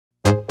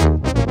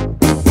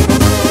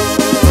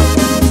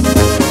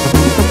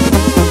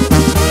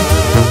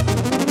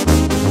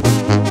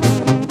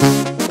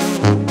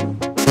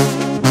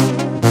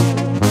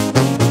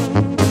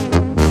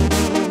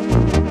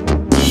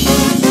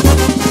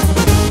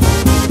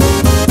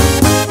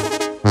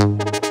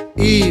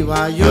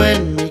Iba yo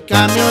en mi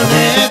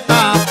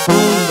camioneta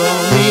un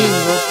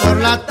domingo por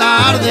la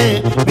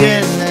tarde, vi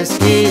en la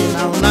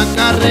esquina una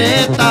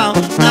carreta,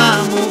 una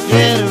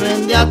mujer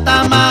vendía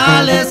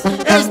tamales,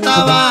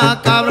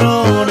 estaba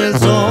cabrón el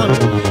sol,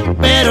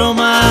 pero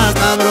más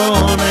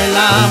cabrón el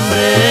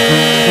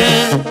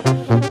hambre.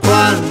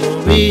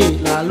 Cuando vi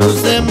la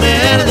luz en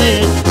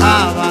verde,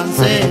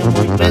 avancé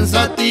muy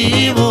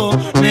pensativo,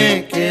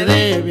 me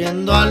quedé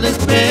viendo al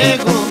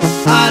espejo,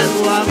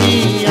 algo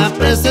había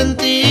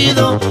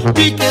presentido,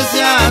 vi que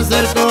se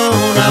acercó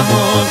una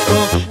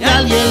moto y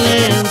alguien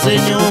le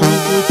enseñó un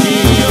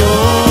cuchillo.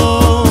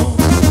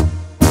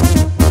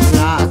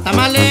 La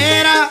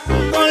tamalera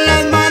con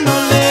las manos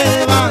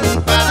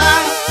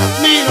levantadas,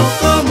 miro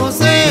cómo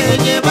se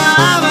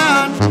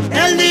llevaban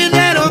el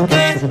dinero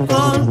que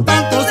con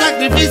tantos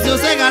sacrificios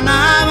se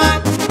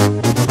ganaba,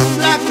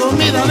 la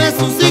comida de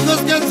sus hijos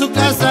que en su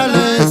casa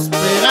le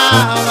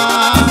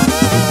esperaba.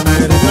 Me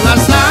hirvió la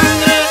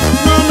sangre,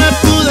 no me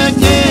pude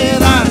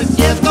quedar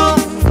quieto,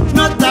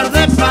 no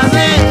tardé para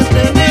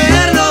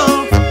detenerlo,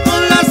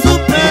 con la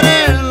super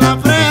en la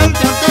frente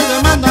antes de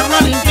mandarlo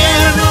al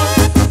infierno.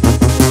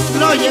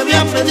 Lo llevé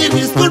a pedir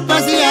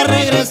disculpas y a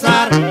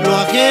regresar lo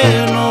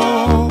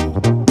ajeno.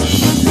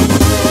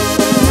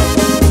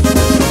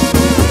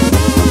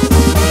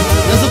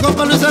 Y a su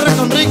compa Luis R.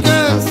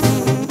 Conriquez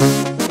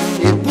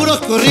y puros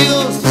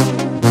corridos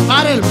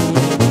para el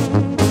mundo.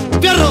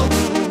 ¡Fierro!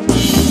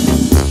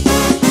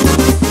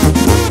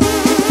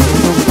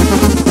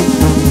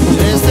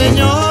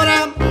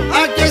 Señora,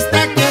 aquí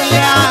está que le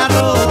ha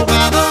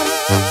robado,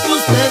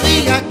 usted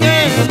diga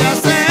qué le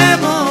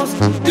hacemos,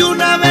 de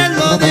una vez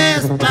lo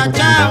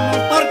despachamos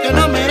porque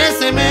no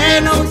merece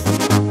menos.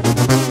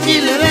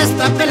 Y le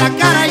destapé la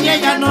cara y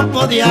ella no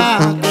podía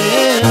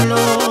creerlo.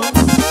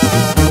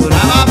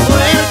 Juraba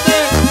fuerte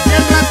que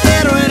el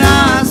ratero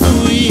era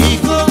su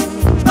hijo,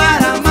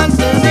 para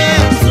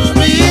mantener sus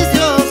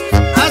vicios,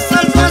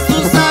 asaltó a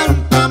su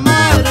santa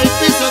madre y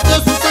pisoteó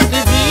sus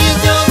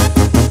sacrificios.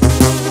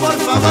 Por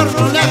favor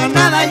no le haga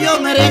nada, yo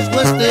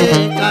merezco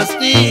este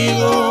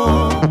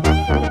castigo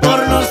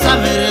por no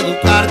saber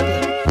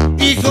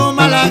educarte, hijo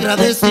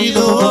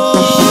malagradecido.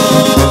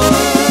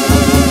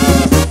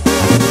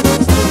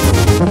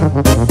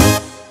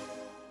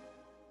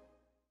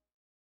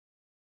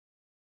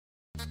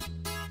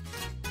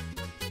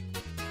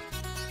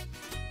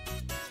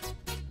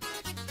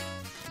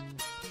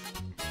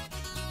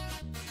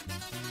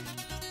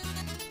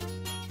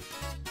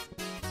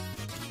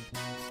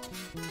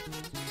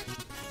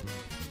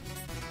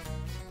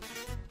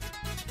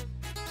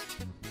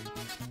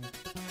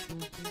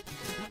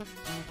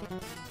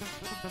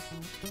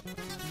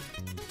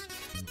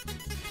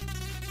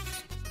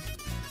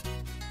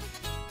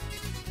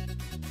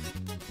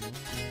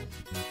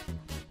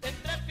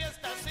 Entre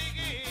fiestas y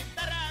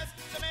guitarras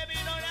se me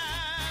vino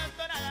la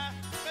tonada,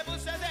 me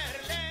puse a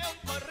hacerle un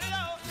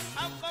corrido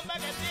a un compa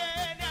que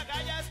tiene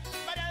agallas,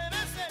 varias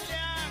veces le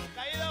han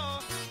caído,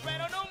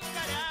 pero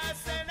nunca le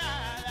hace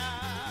nada.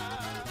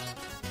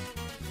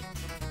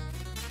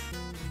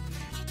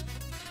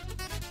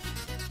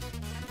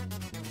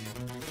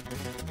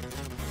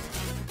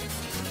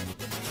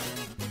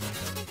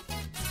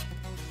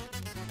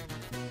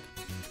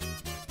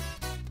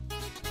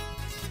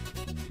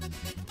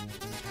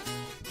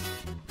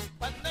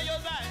 Cuando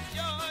ellos van,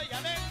 yo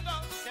ya vengo,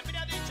 siempre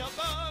ha dicho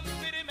con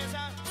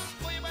firmeza,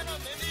 muy bueno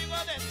me digo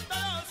de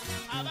todos,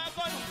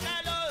 abajo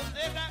nunca los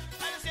deja,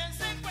 al 100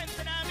 se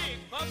encuentra mi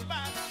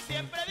compa,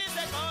 siempre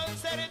dice con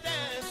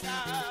certeza.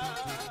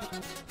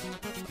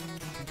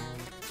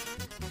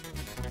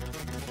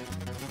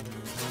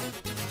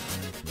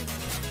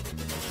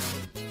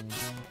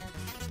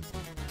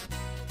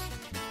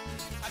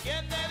 ¿A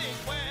quién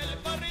dedicó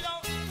el corrido?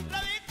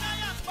 Radica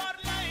ya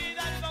por la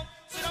Hidalgo,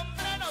 su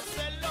nombre no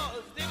se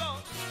los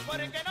digo,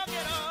 porque no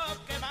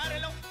quiero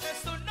quemarlo,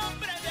 es un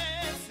hombre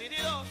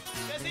decidido,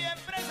 que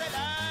siempre se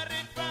la ha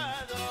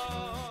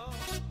rifado.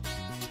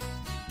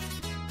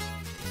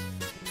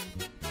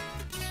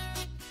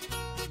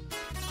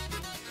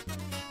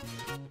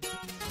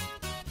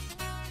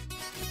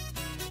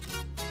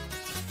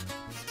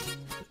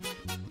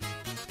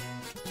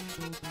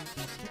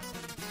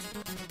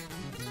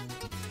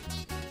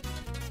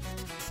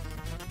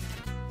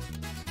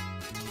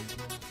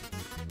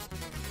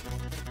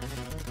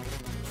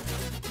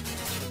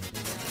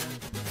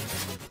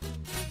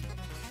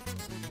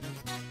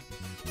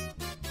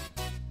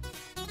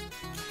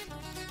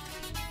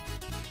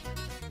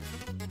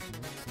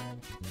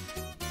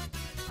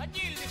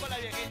 Allí dijo la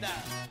viejita.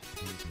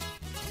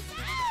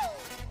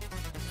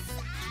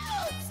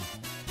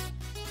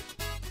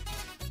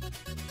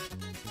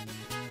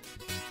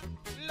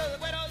 Los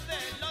güeros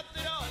del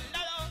otro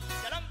lado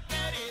se lo han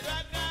querido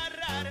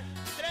agarrar,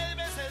 3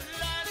 veces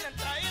lo han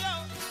traído,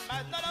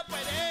 mas no lo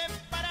pueden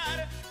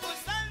parar,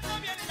 usando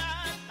bien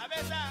la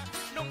cabeza,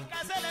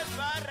 nunca se les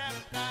va a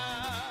arrancar.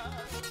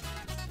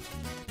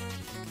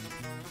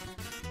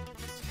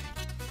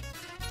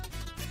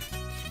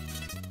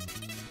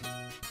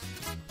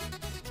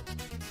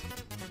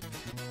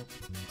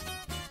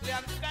 le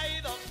han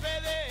caído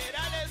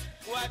federales,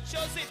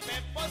 guachos y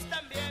pepos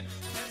también.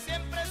 Él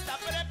siempre está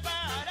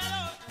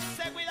preparado,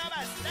 se cuida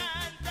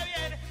bastante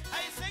bien.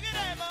 Ahí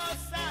seguiremos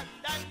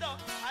andando,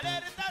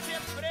 alerta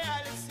siempre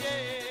al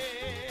 100.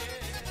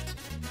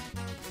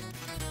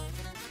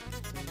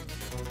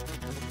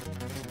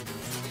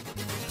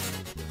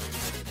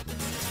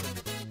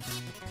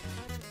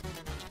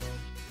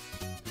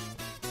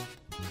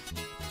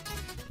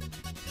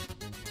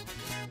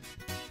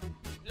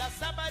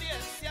 Las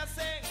apariencias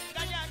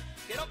engañan,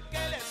 quiero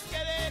que les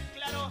quede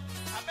claro.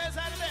 A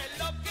pesar de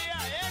lo que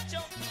ha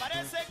hecho,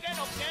 parece que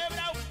no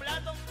quebra un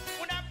plato.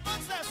 Una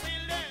cosa sí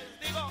les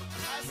digo,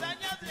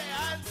 hazañas le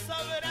han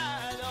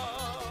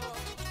sobrado.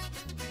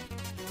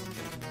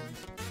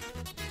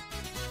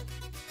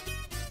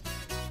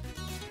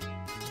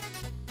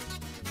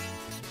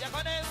 Ya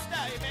con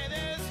esta y me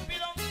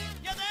despido,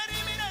 ya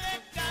termino de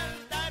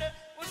cantar.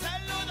 Un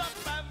saludo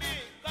pa' mi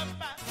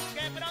compa,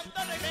 que pronto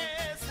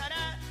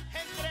regresará.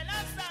 Entre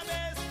las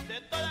aves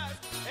de todas,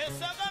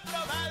 eso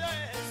comprobado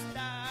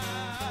está.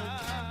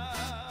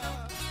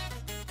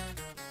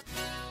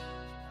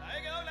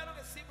 Ahí quedó, claro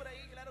que sí, por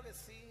ahí, claro que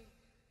sí.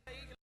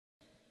 Ahí,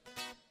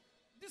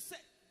 dice.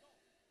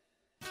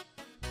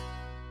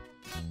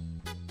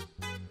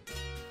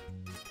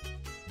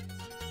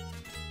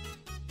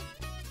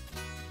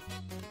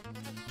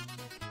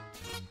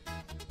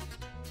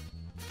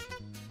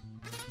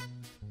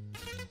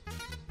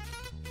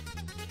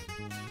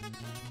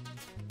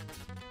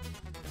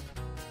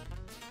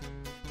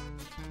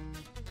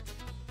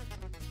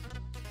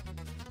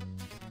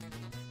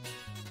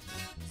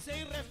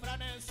 Seis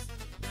refranes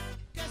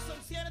que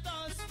son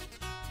ciertos,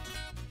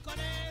 con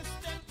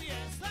este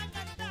empiezo a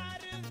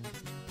cantar.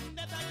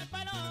 De tal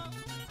palo,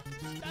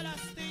 tal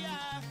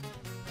astilla,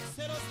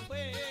 se los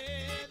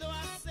puedo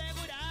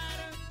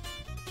asegurar.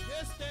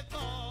 Este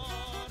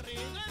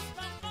corrido es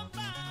pan con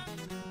pan,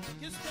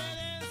 que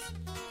ustedes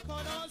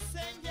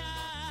conocen ya.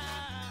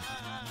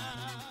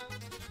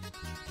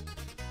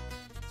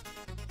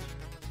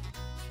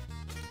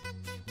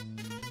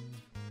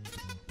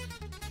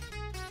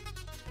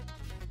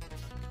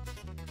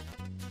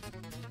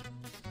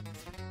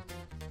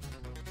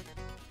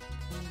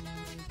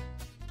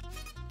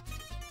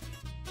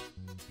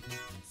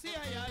 Si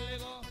hay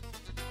algo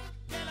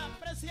que la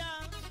aprecia,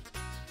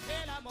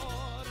 el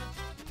amor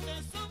de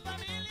su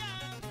familia,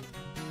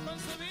 con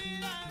su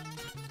vida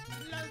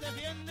las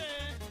defiende.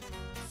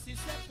 Si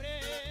se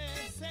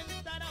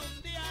presentara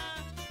un día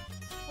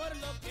por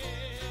lo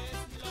que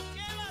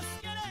más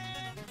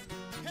quiere,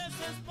 es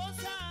su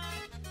esposa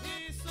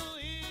y su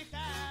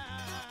hija.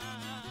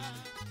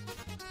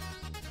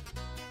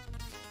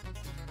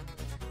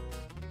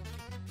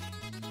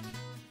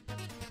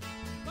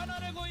 Con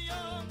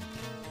orgullo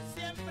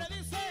siempre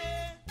dice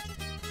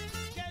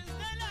que es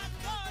de la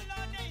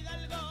colonia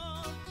Hidalgo,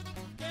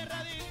 que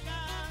radica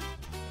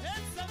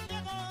en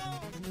Santiago.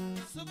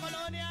 Su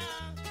colonia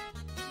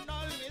no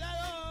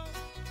olvidado,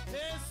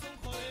 es un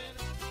joven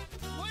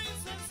muy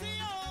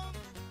sencillo,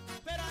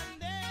 pero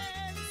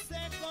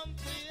andense con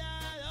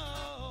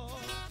cuidado.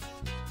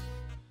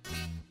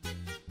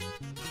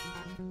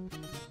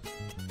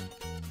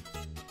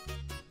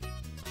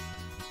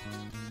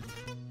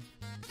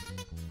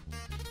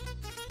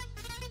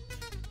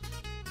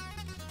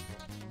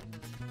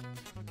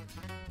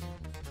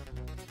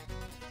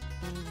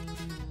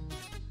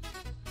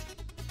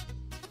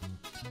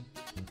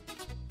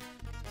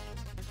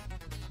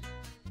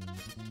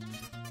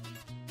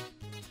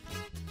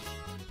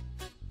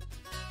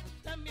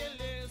 También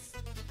les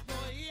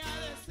voy a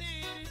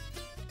decir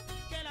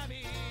que la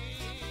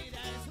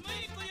vida es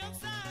muy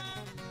curiosa.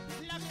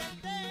 La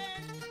gente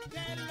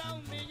que lo ha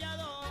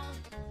humillado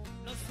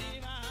no se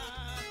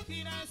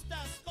imagina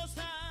estas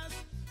cosas.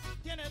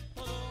 Tiene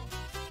todo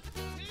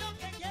lo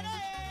que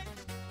quiere,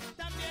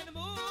 también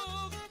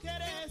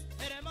mujeres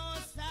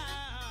hermosas.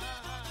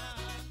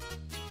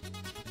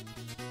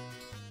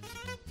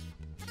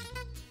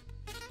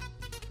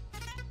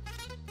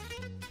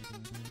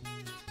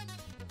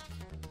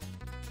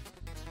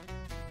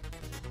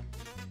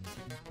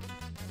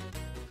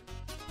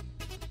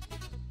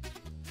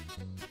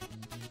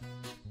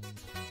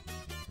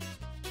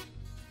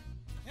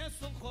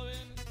 Es un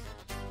joven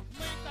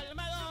muy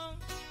calmado,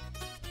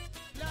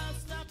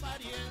 las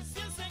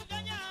apariencias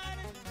engañan.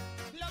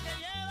 Lo que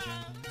lleva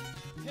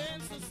en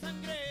su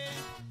sangre,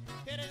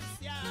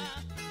 herencia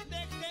de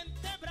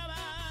gente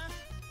brava,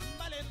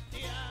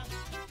 valentía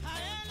a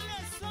él le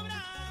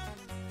sobra.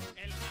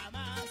 Él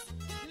jamás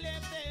le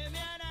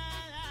teme a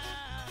nada.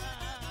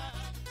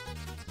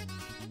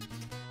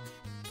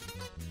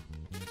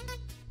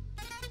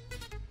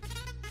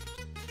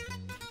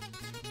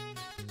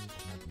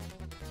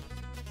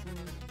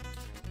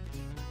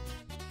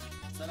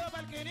 Solo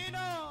para el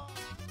querino.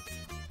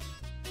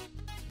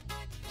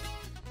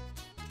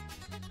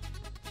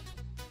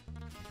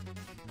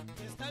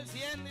 Que está al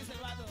 100, dice el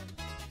vato.